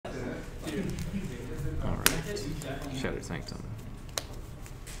Shattered Sanctum.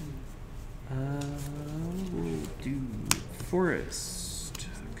 We'll do Forest.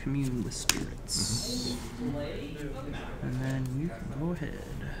 Commune with Spirits. And then you can go ahead.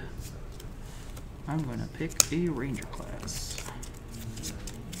 I'm gonna pick a Ranger class.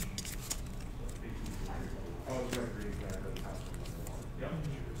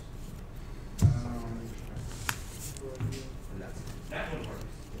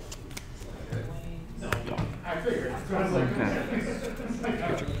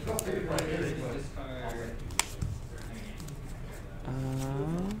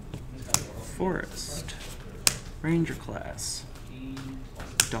 Forest. Ranger class.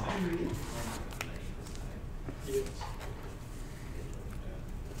 Dog.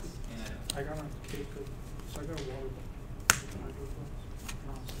 I got a cake, so I got a water bottle.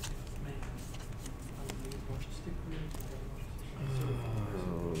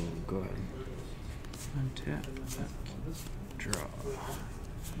 Oh, go ahead. Untap. Draw.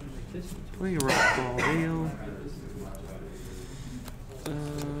 Play Rockball Veil.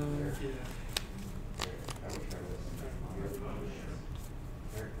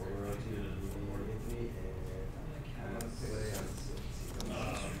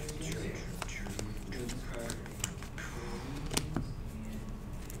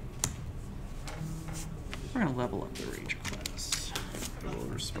 We're gonna level up the Ranger class. We'll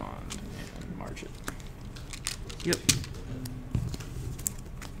respond and march it. Yep.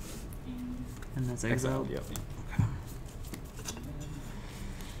 And that's exiled? Yep. Okay.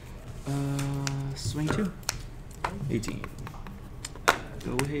 Swing 2. 18.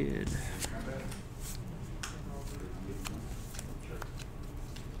 Go ahead.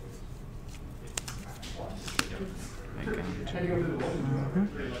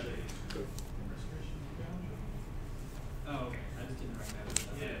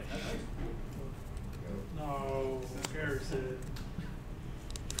 No, Eric said.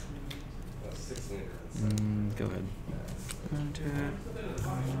 Go ahead. Untap.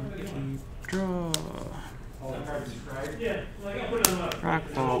 Keep draw.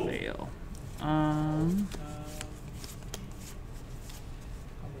 Rockball Veil.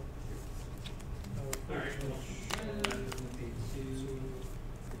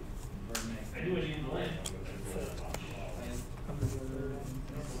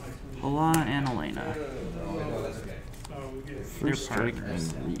 Alana and Elena. First strike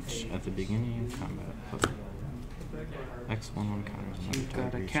and reach at the beginning of combat. Hook. X11 counters. You've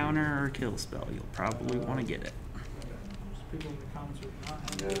got a counter or a kill spell. You'll probably want to get it.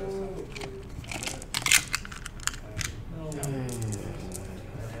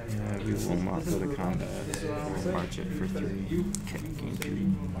 Yeah, we will not go to combat. We'll march it for 3. Okay, gain 3.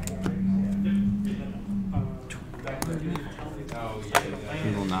 We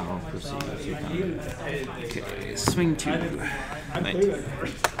will now proceed to combat. Okay, swing 2. 19.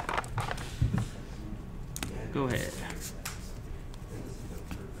 Go ahead.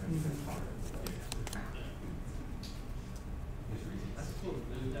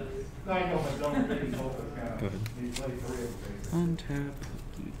 Go ahead. Untap,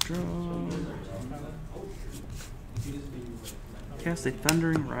 keep draw. Cast a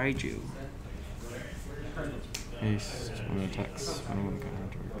Thundering Raiju. Haste, 1 attacks, 1 counter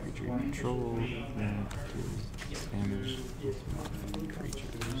to a creature you control, and deals damage with modified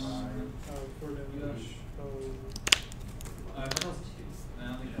creatures.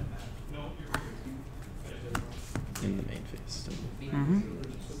 In the main phase still.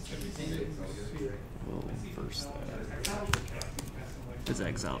 We'll burst that. It's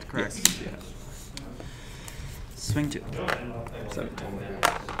exiled, correct? Yes. Yeah. Swing 2. 17.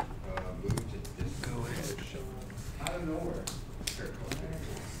 Go ahead.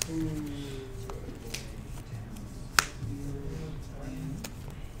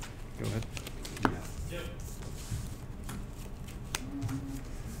 Go ahead.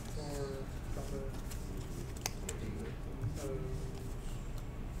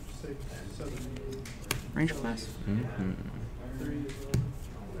 Range class?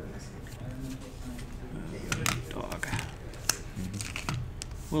 Dog.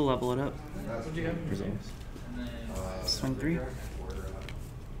 We'll level it up. Resolves. Swing 3.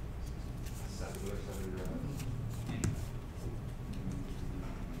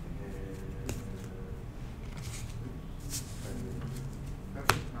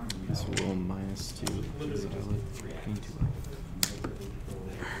 This will -2. Exile it. Gain 2.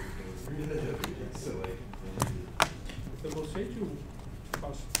 The Boseiju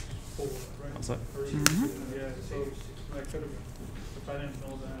costs 4, right? What's that? Yeah, so I could have, if I didn't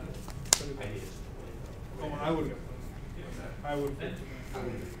know that, could have been. Oh, I would have. I would have.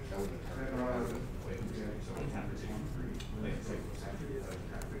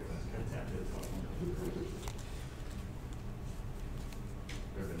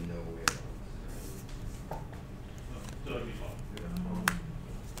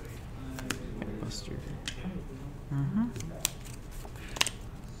 Buster. Mm-hmm.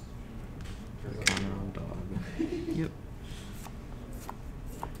 Counter on dog. Yep.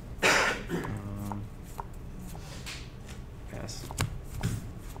 Pass.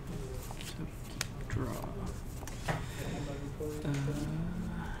 So draw.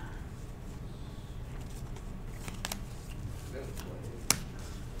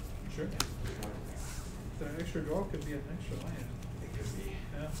 Sure. The extra draw could be an extra land. It could be.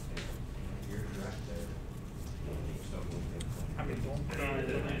 Yeah. You're correct there. I mean, don't cry.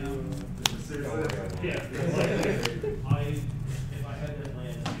 Yeah.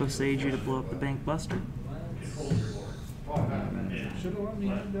 Supposed to aid you to blow up the bank buster. Should have let me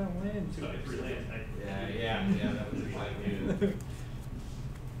have that land too. Yeah, that was fine.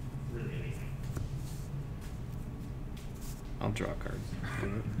 I'll draw a card.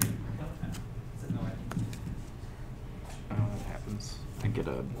 What happens? I get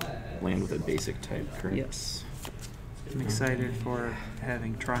a land with a basic type, correct? Yes. I'm excited for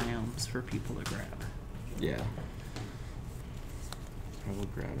having triumphs for people to grab. Yeah. I will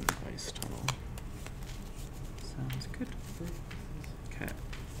grab an ice tunnel. Sounds good. Okay.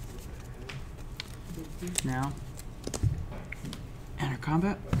 Now, enter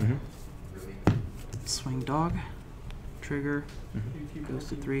combat. Swing dog. Trigger. Goes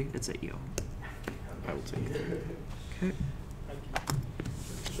to 3. It's at you. I will take it. Okay.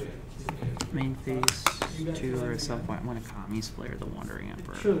 Main phase 2 or at some point when a commies flare the Wandering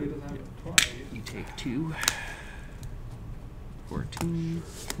Emperor. Surely doesn't have to apply. You take 2. 14.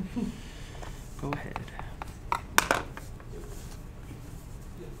 Go ahead.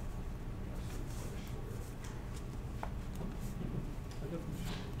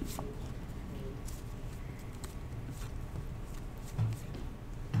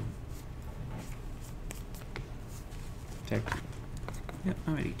 Take. Yep,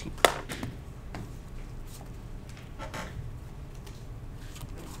 I'm at 18.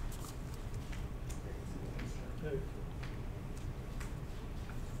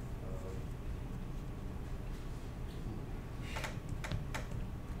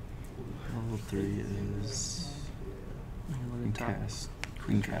 Level 3 is Queen cast.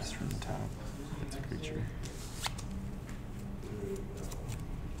 Queen cast from the top. That's a creature.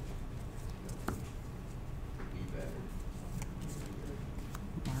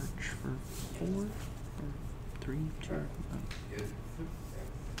 March for 4 or 3, 2. What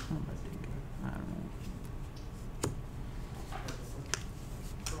am I thinking? I don't know.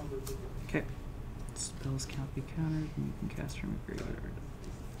 Okay. Spells can't be countered, and you can cast from your graveyard.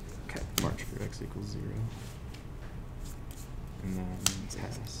 Okay. March for X equals 0. And then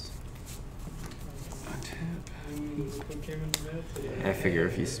pass. Untap. I figure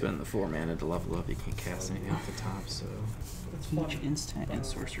if you spend the 4 mana to level up, you can't cast anything off the top, so. Each instant in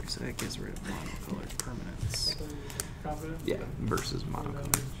sorcery set gets rid of monocolored permanents. Yeah, versus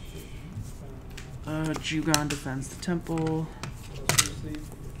monocolored. Jugon defends the temple.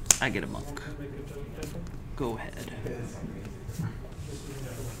 I get a monk. Go ahead.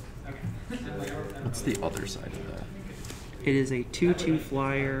 What's the other side of that? It is a 2/2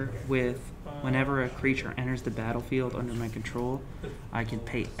 flyer with whenever a creature enters the battlefield under my control, I can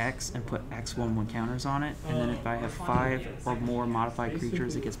pay X and put X/1/1 counters on it, and then if I have 5 or more modified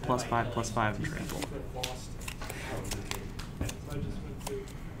creatures, it gets +5/+5 and trample.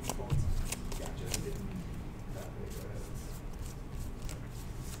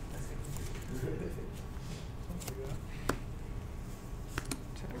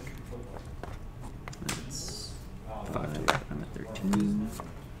 That's 5. I'm at 13.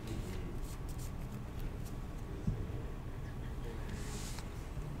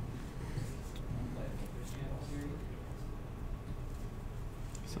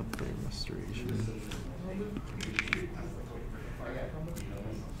 Subway restoration.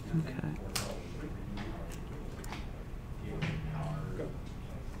 Okay.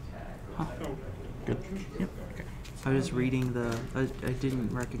 Huh. Good. Yep. Okay. I was reading the. I didn't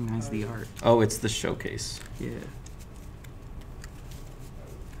recognize the art. Oh, it's the showcase. Yeah.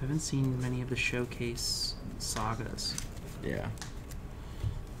 I haven't seen many of the showcase sagas. Yeah.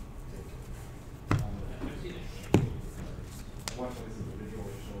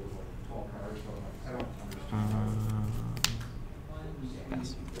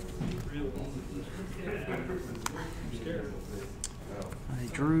 Pass. I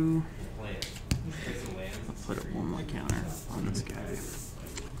drew. I'll put a 1/1 counter on this guy.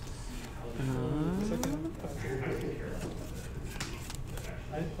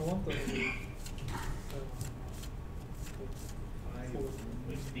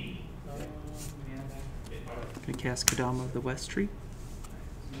 cast Kodama of the West Tree.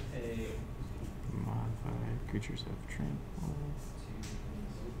 Modify creatures have trample.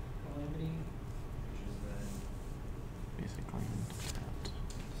 Basic land tapped.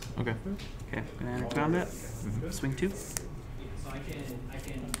 Okay. Okay, gonna enter combat. Swing 2.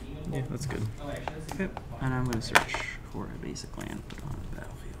 Yeah, that's good. Okay, and I'm gonna search for a basic land put on the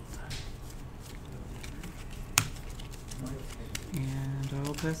battlefield. And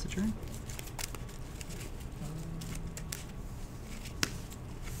I'll pass the turn.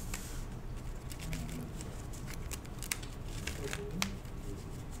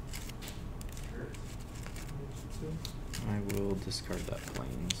 I will discard that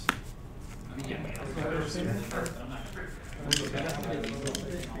planes. I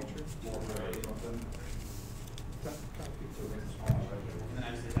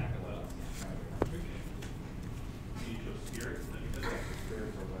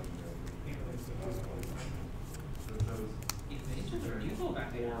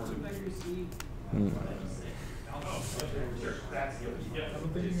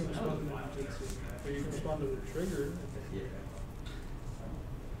don't think you can respond to ninjutsu, but you can respond to the trigger. I think.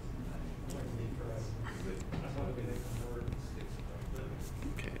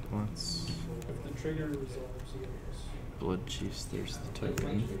 Okay, let's If the trigger resolves, yes. Blood Chiefs, there's the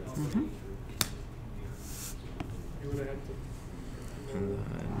token. You would have had to. And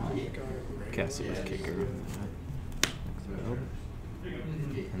then cast it with kicker. And then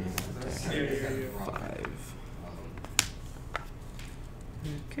attack 5.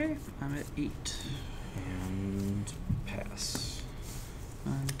 Okay, I'm at 8. And pass.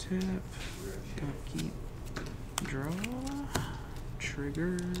 Untap. Upkeep. Draw.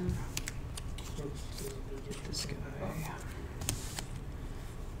 Trigger. This guy.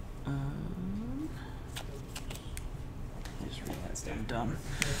 I just realized I'm dumb.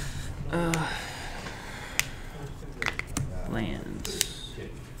 Lands.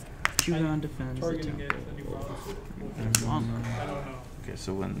 Hugon defends the Targeting it, temple. then you bounce it. Monk. I don't know. Okay,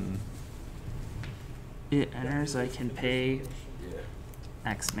 so when It enters, I can pay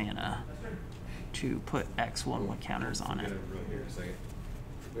X mana to put X 1 counters on it. Here a second.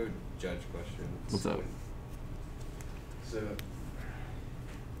 We have a judge question. what's up? So,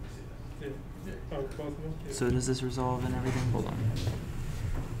 Yeah. Oh, both of them? Yeah. So does this resolve and everything? Hold on. 1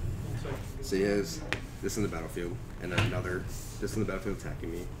 second. so he has this in the battlefield and another this in the battlefield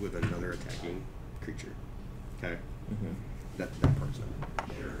attacking me with another attacking creature. Okay? That part's not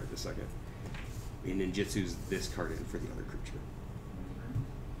there the second. He ninjutsu's this card in for the other creature.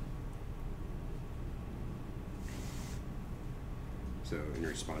 So in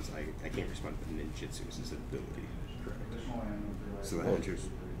response, I can't respond to the ninjutsu's his ability. Correct. So that enters.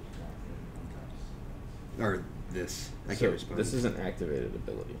 Or this. I So can't respond. this is an activated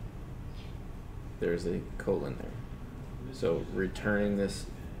ability. There's a colon there. So returning this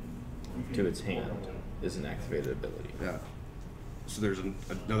to its hand is an activated ability. Yeah. So there's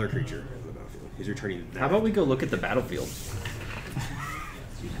another creature on the battlefield. He's returning that. How about we go look at the battlefield?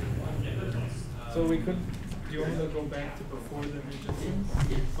 So we could. Do you want me to go back to before the ninjutsu?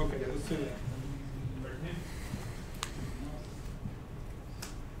 Okay, let's do that.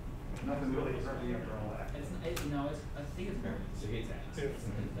 Nothing really hardly after all that. I think it's very. So he attacks. Yeah.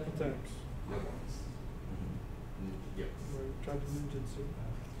 Attacks. Yep. We're trying to ninjutsu.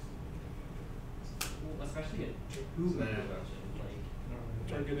 Well, especially at So two then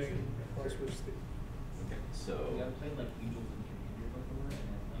Targeting Phosphorus Thief. So we have played like Angels and Commander before, and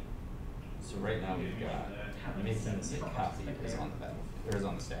then like. so right now we've got Mason's copy is on the battlefield or is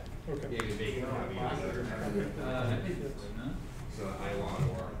on the stack. Okay. Yeah, you make a copy of the I think Yes. huh? So I want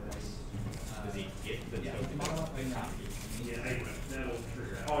or does he get the token? Yeah, That'll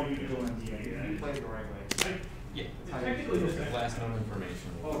trigger. Oh, you do on the you played the right way. Yeah. Technically, this is Last known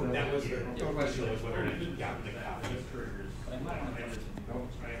information. Oh, that was the question was whether or not he got the copy. But I might want to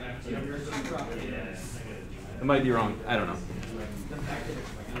I might be wrong. I don't know. the fact that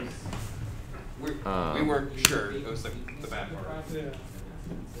it's We weren't sure. It was the bad part. Yeah.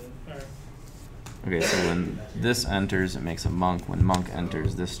 Alright. Okay, so when this enters, it makes a monk. When monk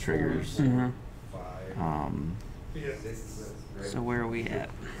enters, this triggers. Yeah. So where are we at?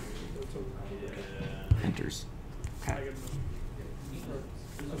 That's okay. Enters. I Okay.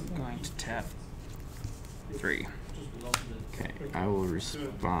 can I'm going to tap 3. Okay, I will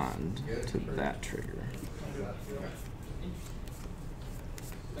respond to that trigger.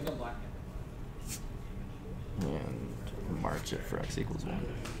 like a black And march it for X equals 1.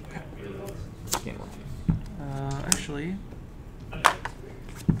 Can't work. Actually,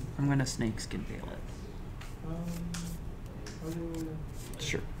 I'm gonna snakeskin veil it. I will.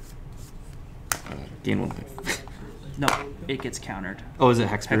 Sure. Gain 1 life. No, it gets countered. Oh, is it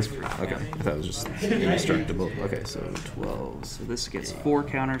hexproof? Hexproof, Okay, yeah. I thought it was just indestructible. Okay, so 12. So this gets 4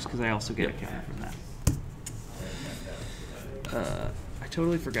 counters because I also get a counter from that. I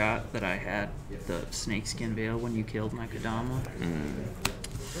totally forgot that I had the snakeskin veil when you killed my Kodama.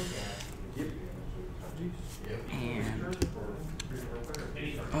 And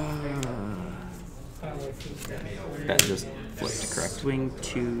That just flipped, correct? swing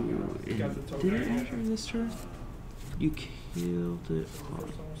 2. Did it enter this turn? You killed it.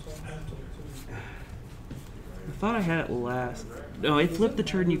 I thought I had it last. No, it flipped the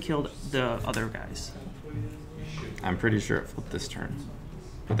turn you killed the other guys. I'm pretty sure it flipped this turn,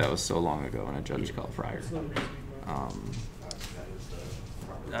 but that was so long ago, and a judge called prior.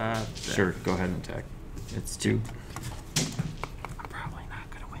 Sure, go ahead and attack. It's 2. Probably not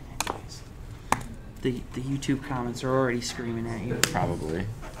gonna win anyways. The YouTube comments are already screaming at you. Probably.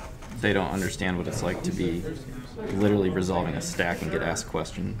 They don't understand what it's like to be literally resolving a stack and get asked a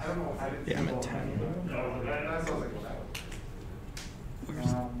question. Yeah, I'm at 10.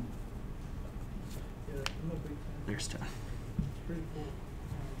 Where's there's 10.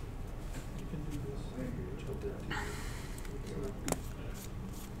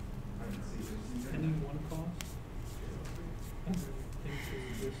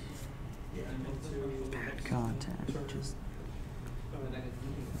 Bad content. Just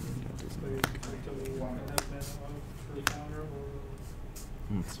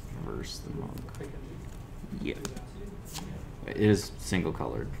Let's verse the monk. yeah. It is single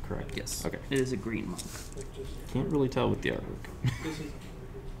colored, correct? Yes. Okay. It is a green monk. Can't really tell with the artwork.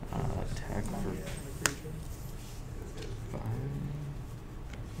 Attack for 5.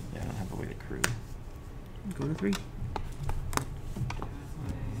 Yeah, I don't have a way to crew. Go to 3.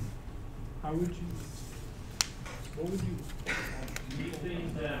 How would you? What would you?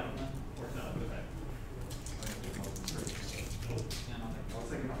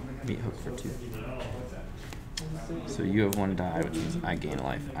 Meat hook for 2. So you have 1 die, which means I gain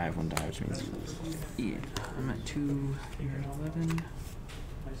life. I have 1 die, which means you lose. Yeah. I'm at 2. You're at 11.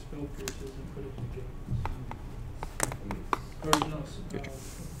 My spell pierces and put it together. Or no, Your turn.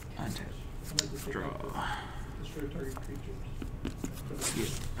 Untap. Draw. Destroy target creatures.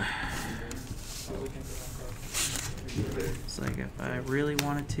 It's like if I really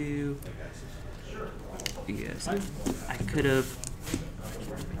wanted to, yes, I could have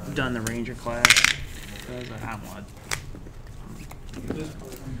done the Ranger class because I want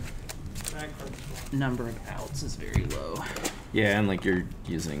number of outs is very low. Yeah, and like you're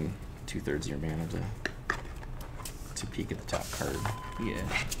using 2/3 of your mana to peek at the top card. Yeah.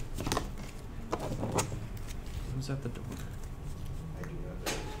 Who's at the door?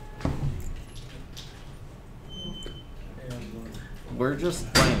 We're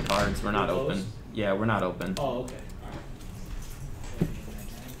just playing cards. We're not open. Yeah, we're not open. Oh, okay.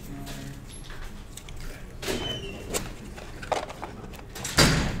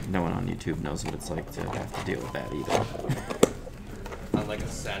 No one on YouTube knows what it's like to have to deal with that either. On like a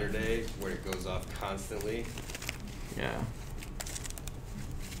Saturday where it goes off constantly. Yeah.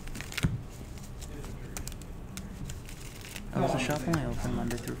 Oh, is the shop only open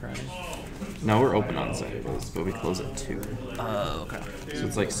Monday through Friday? No, we're open on Saturdays, but we close at 2. Oh, okay. So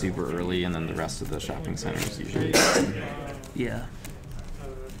it's like super early, and then the rest of the shopping centers usually. Yeah.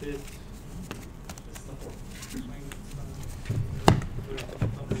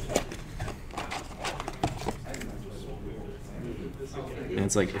 And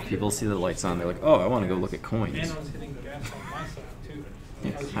it's like if people see the lights on, they're like, "Oh, I want to go look at coins." And I was hitting the gas on my side too.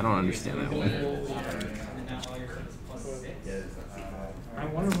 Yeah, I don't understand that one. I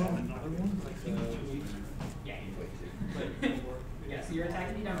want to run another one. I think in 2 weeks. Yeah, so you're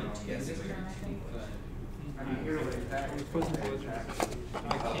attacking me down to 2 this turn, I think, but. I was supposed to go I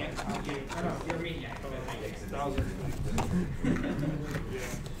can't. You're maniac. I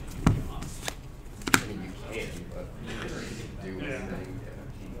mean, you can, but you do Yeah. anything.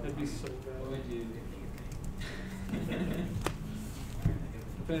 That'd be so bad.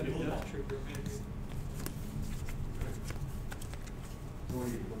 If I had a death trigger, maybe.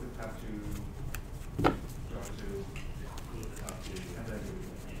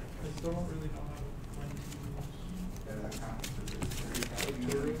 I still don't really know how to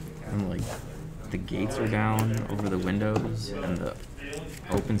use. And like the gates are down over the windows, and the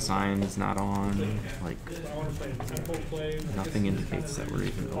open sign is not on. Like I want to play a tempo play. nothing indicates that we're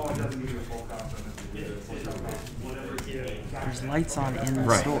even open. There's lights on in the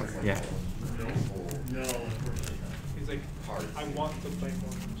Right. store. Yeah. He's like, I want to play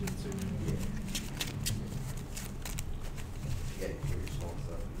more Jitsu.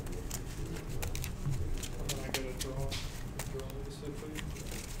 And then I go to basically.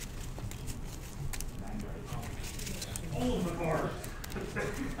 All of the cards.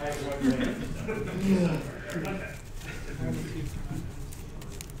 I have one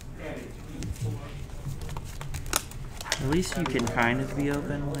At least you can kind of be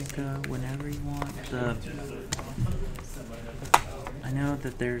open like whenever you want. I know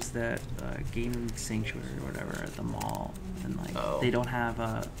that there's that gaming sanctuary or whatever at the mall, and like they don't have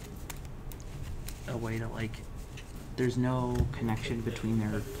a way to like. There's no connection between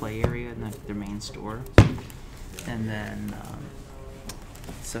their play area and their main store, and then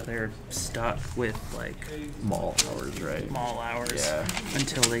so they're stuck with like Mall hours, right? mall hours Yeah.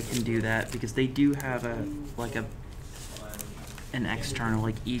 until they can do that, because they do have an external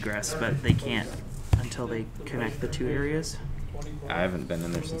like egress, but they can't until they connect the two areas. I haven't been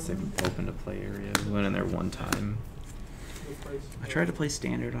in there since they've opened a play area. We went in there one time. I tried to play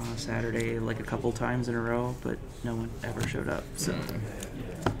standard on a Saturday like a couple times in a row, but no one ever showed up. So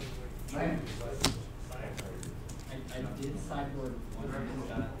I did sideboard one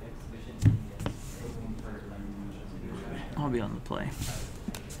exhibition. I'll be on the play.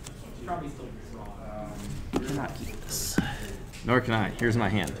 Probably still wrong. Cannot keep this. Nor can I. Here's my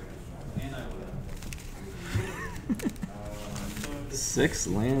hand. And I 6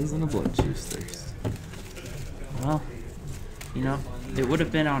 lands and a blood juice thirst. Well, you know, it would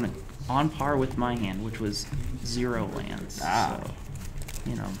have been on par with my hand, which was 0 lands. Ah. So,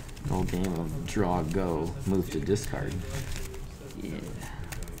 you know. The whole game of draw, go, move to discard. Yeah.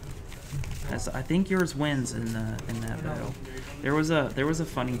 I think yours wins in that battle. There was a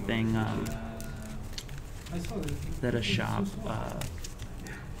funny thing that a shop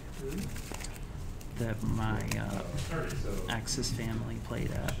that my ex's family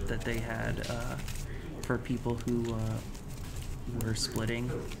played at, that they had for people who were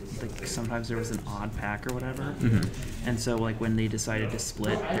splitting. Like sometimes there was an odd pack or whatever, and so like when they decided to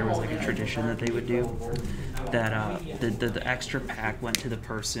split, there was like a tradition that they would do that the extra pack went to the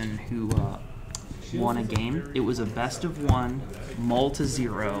person who won a game. It was a best of 1, mull to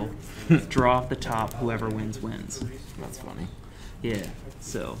 0, draw off the top. Whoever wins wins. That's funny. Yeah.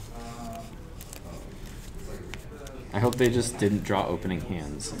 So I hope they just didn't draw opening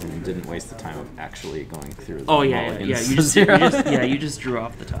hands and didn't waste the time of actually going through the oh yeah. mulligans. You just drew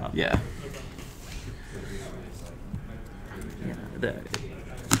off the top. Yeah. Yeah.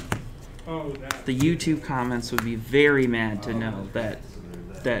 The YouTube comments would be very mad to know that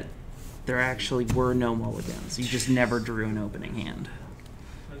there actually were no mulligans. You just never drew an opening hand.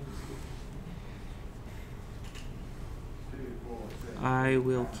 I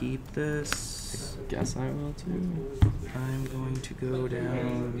will keep this. Guess I will too. I'm going to go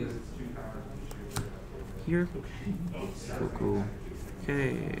down here. Cool.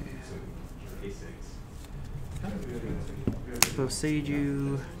 Okay.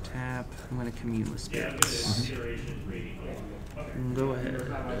 Boseiju, tap. I'm going to commune with spirits. Go ahead.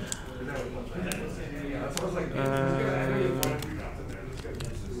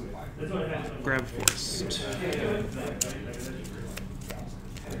 Grab Forest.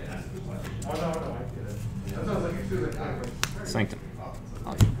 Sanctum.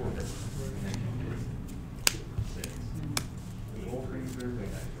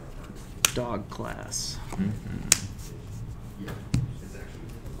 Dog class.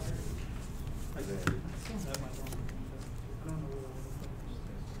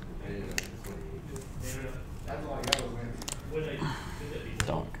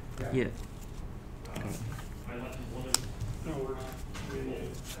 Dog. Yeah.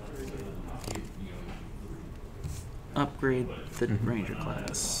 Upgrade the ranger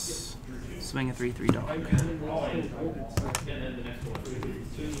class. Swing a 3/3 dog.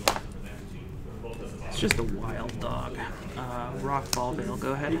 It's just a wild dog. Rock Ball Veil,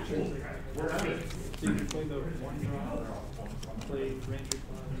 go ahead.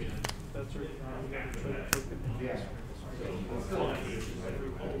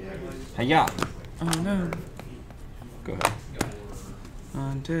 Hiya! Oh no. Go ahead.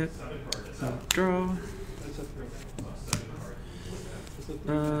 Untap. Draw.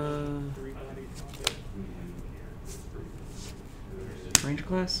 Ranger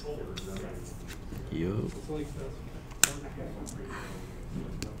class? Yo.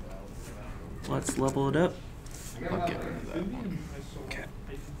 Let's level it up. I'll get rid of that one. Okay.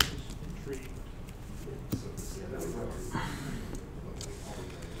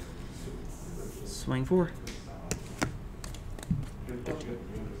 Swing 4.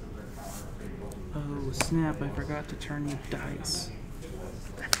 Oh snap, I forgot to turn the dice.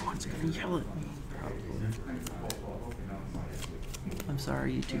 Everyone's gonna yell at me, probably. I'm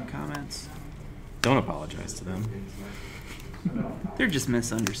sorry, YouTube comments. Don't apologize to them. They're just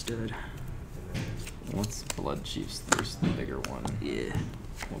misunderstood. What's Blood Chief's Thirst, the bigger one? Yeah.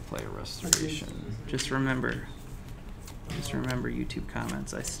 We'll play a Restoration. Just remember YouTube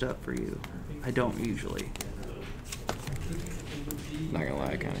comments. I stood up for you. I don't usually. Not gonna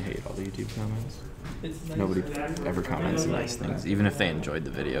lie, I kind of hate all the YouTube comments. Nobody ever comments nice things, even if they enjoyed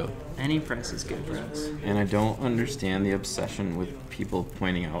the video. Any press is good press. And I don't understand the obsession with people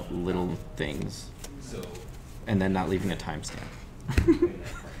pointing out little things and then not leaving a timestamp.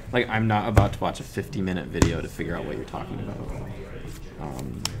 Like, I'm not about to watch a 50-minute video to figure out what you're talking about.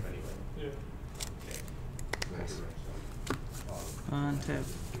 Untap.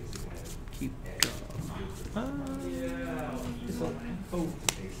 Keep draw.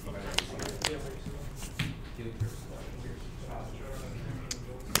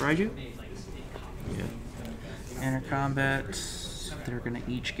 Raiju? Yeah. Enter combat. They're gonna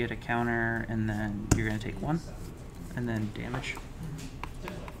each get a counter, and then you're gonna take one, and then damage.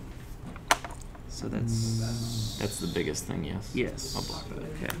 So That's the biggest thing, yes? yes. I'll block that.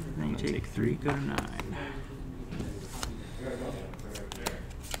 Okay. Then you I'll take 3, go to 9.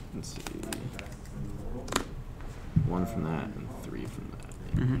 Let's see. 1 from that and 3 from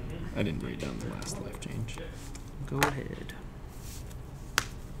that. Mm-hmm. I didn't write down the last life change. Go ahead.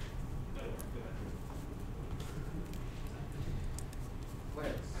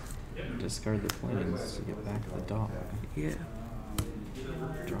 Discard the planes to get back the dog. Yeah.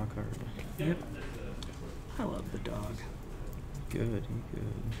 Draw a card. Yep. I love the dog. Good.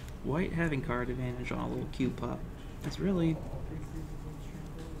 White having card advantage on a little cute pup. It's really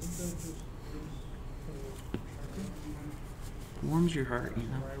warms your heart, you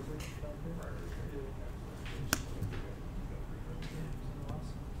know.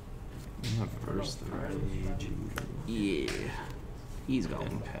 I'm not verse the rage. Yeah. He's gone.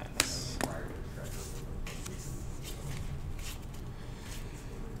 And pass.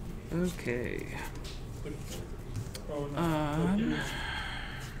 Okay. Oh, no.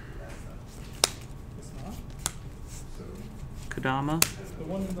 It's not? Kadama The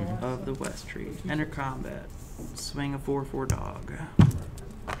one in the last of the West Tree. Enter combat. Swing a 4/4 dog.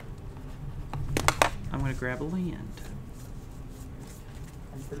 I'm gonna grab a land.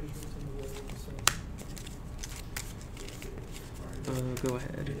 I'm pretty sure it's in the way of the same. Go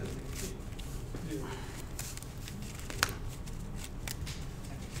ahead. Yeah.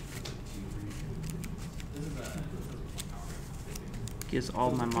 Gives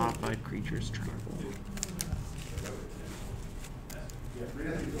all my modified creatures trample.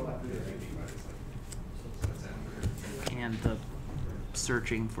 And the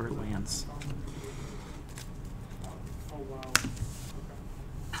searching for lands. Oh, wow. Okay.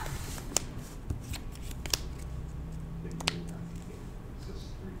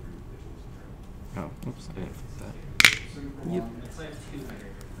 Oh, oops, I didn't fix that. Yep.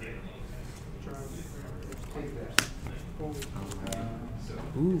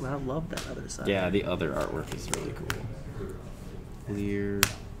 Ooh, I love that other side. Yeah, the other artwork is really cool. Clear.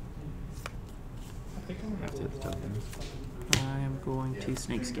 I think I'm gonna Have to go hit the token. I am going to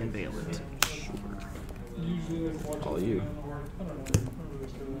Snakeskin Veil it. Sure. usually like watch All it you. again, or I don't know.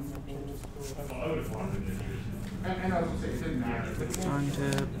 I would have wanted to. And I was gonna say, it didn't matter.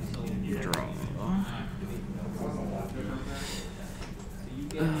 Untap. Draw.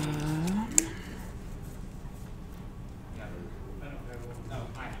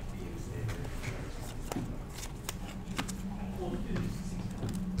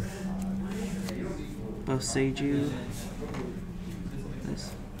 Both Seiju.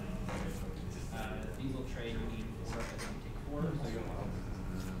 This. These will trade you need 4, but then take 4.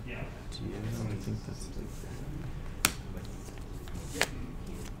 Yeah, I think that's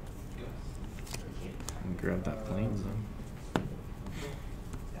and grab that planes then.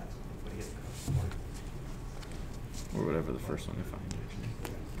 Or whatever the first one I find actually.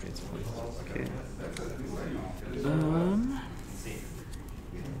 Okay, it's planes. Okay.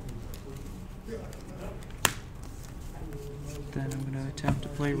 Then I'm gonna attempt to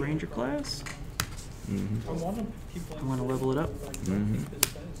play Ranger class. Mm-hmm. I want to keep I want to level it up. Mm-hmm.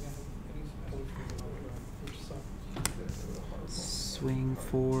 Swing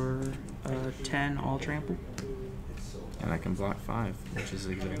for 10 all trample. And I can block 5, which is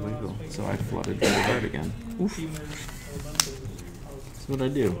exactly legal. So I flooded the card again. Oof. That's what I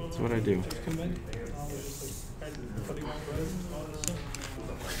do. That's what I do.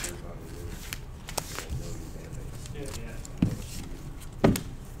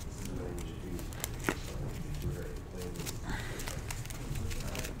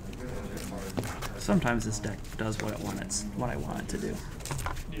 sometimes this deck does what I want it to do.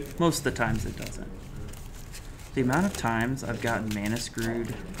 Yeah. Most of the times it doesn't. The amount of times I've gotten mana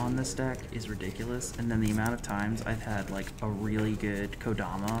screwed on this deck is ridiculous, and then the amount of times I've had like a really good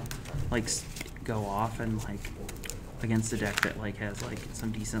Kodama like go off and like against a deck that like has like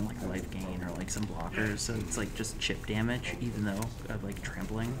some decent like life gain or like some blockers, so it's like just chip damage even though I'm like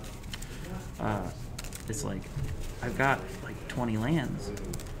trampling. It's like I've got like 20 lands,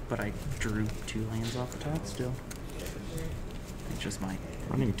 but I drew 2 lands off the top still. It's just my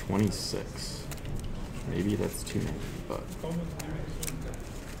Running 26. Maybe that's too many, but I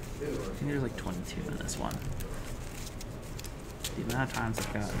think there's like 22 in this one. The amount of times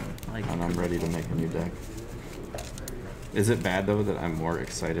I've gotten like and I'm ready to make a new deck. Is it bad though that I'm more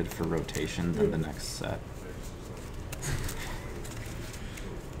excited for rotation than the next set?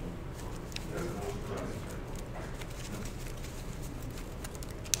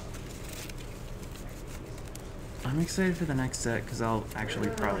 I'm excited for the next set because I'll actually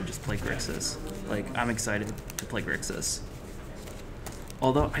probably just play Grixis. Like, I'm excited to play Grixis.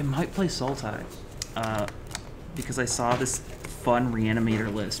 Although, I might play Sultai. Because I saw this fun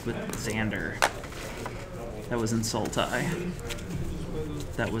Reanimator list with Xander that was in Sultai.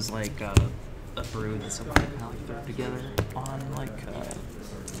 That was like a brew that someone like threw together on like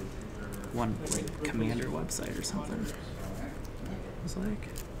one like commander website or something. It was like,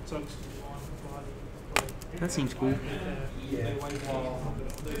 that seems cool.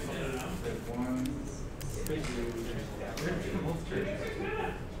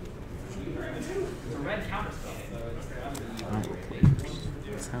 Red counter spell.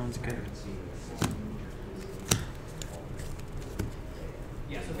 Sounds good.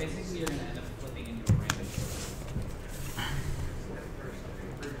 Yeah, so basically you're going to end up flipping into a random.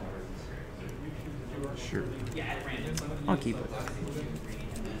 Sure. Yeah, at random. I'll keep it.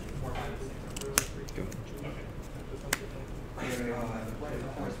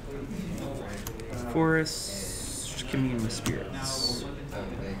 Forest, commune with spirits. 3,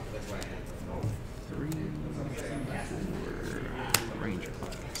 4, ranger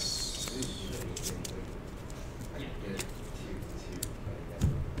class.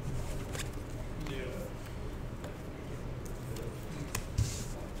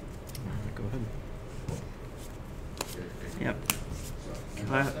 Go ahead. Yep.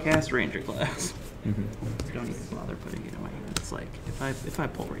 Cast ranger class. Mm-hmm. Don't even bother putting it in my hand. It's like if I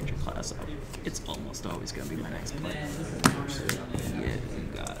pull ranger class out, it's almost always gonna be my next play. Yeah, you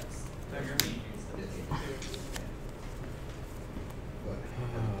got it. I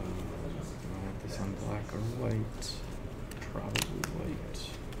want this on black or white. Probably white.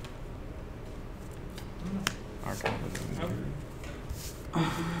 Archive of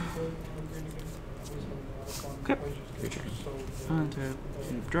Okay. your turn. Untap,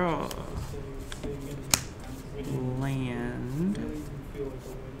 draw. Land.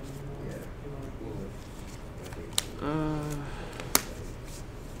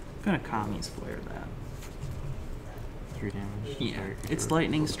 Gonna Kami's flare that. 3 damage. Yeah, it's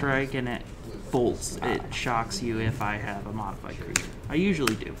lightning strike and it bolts. It shocks you if I have a modified creature. I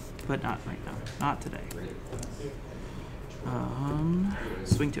usually do, but not right now. Not today.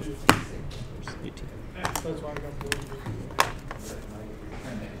 Swing 2. 18.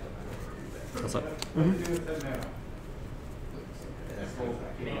 What's up?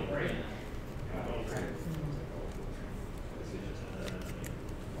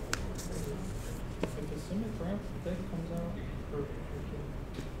 If the Simic Wrap deck comes out,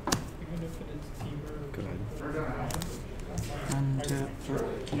 even if it is Teamer, Go ahead. Untap,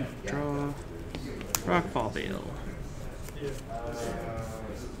 keep, draw. Rockfall Veil. yeah.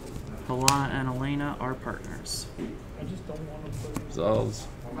 Halana and Elena are partners. I just don't want to put Resolves.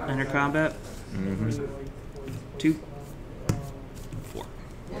 Enter combat. Mm-hmm. 2, 4.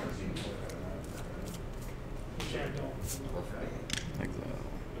 which I don't. Exile.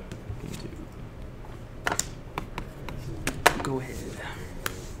 Gain 2. Go ahead.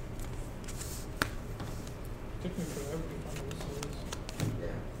 Took me forever to find the source.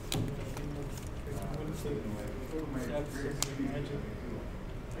 I wouldn't say that's magic.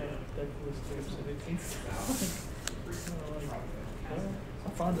 Deck list tips and it takes I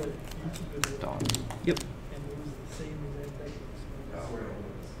found a YouTube video Dog. Yep. and it was the same exact deck list.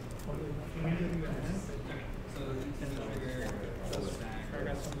 Immediately I had it. So you can trigger stack. I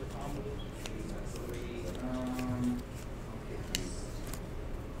got some of the combos.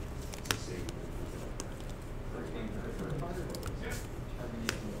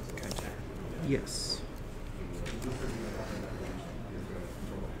 Yes.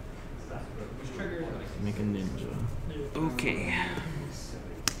 Make a ninja. Okay.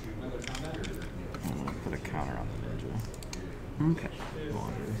 counter on the ninja. Okay.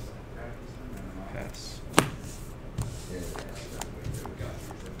 Wander. Pass.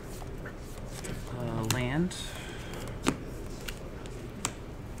 Land.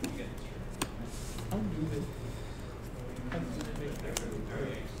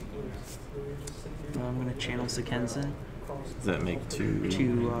 I'm gonna channel Sekensen. Does that make two?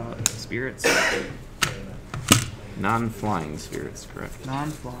 Two spirits. Non-flying spirits, correct?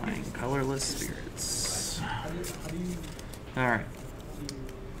 Non-flying, colorless spirits. Alright.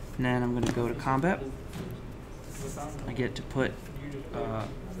 And then I'm gonna go to combat. I get to put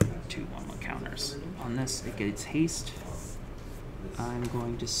 2 1/1 counters on this. It gets haste. I'm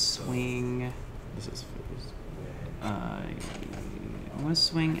going to swing. This is fizz. I'm going to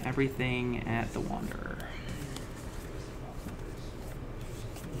swing everything at the Wanderer.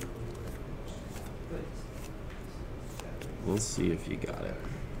 We'll see if you got it.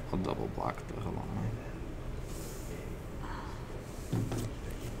 I'll double block the Halana.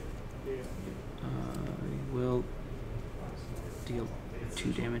 I will deal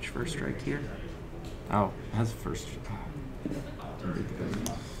 2 damage first strike here. Oh, that's first.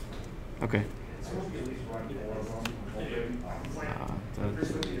 Okay.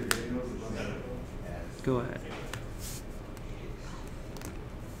 That's Go ahead.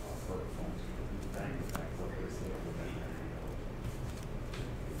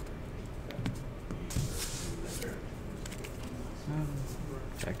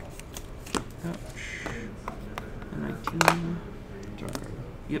 check. Ouch. A 19.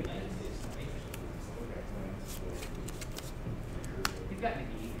 Yep. He's got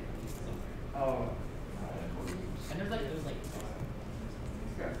Nikki. Oh. And there's like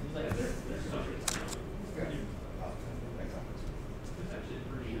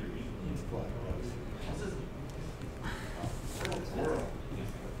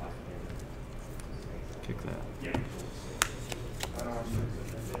Kick that.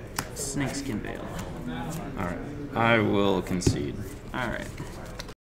 Snakeskin Veil. Alright. I will concede. Alright.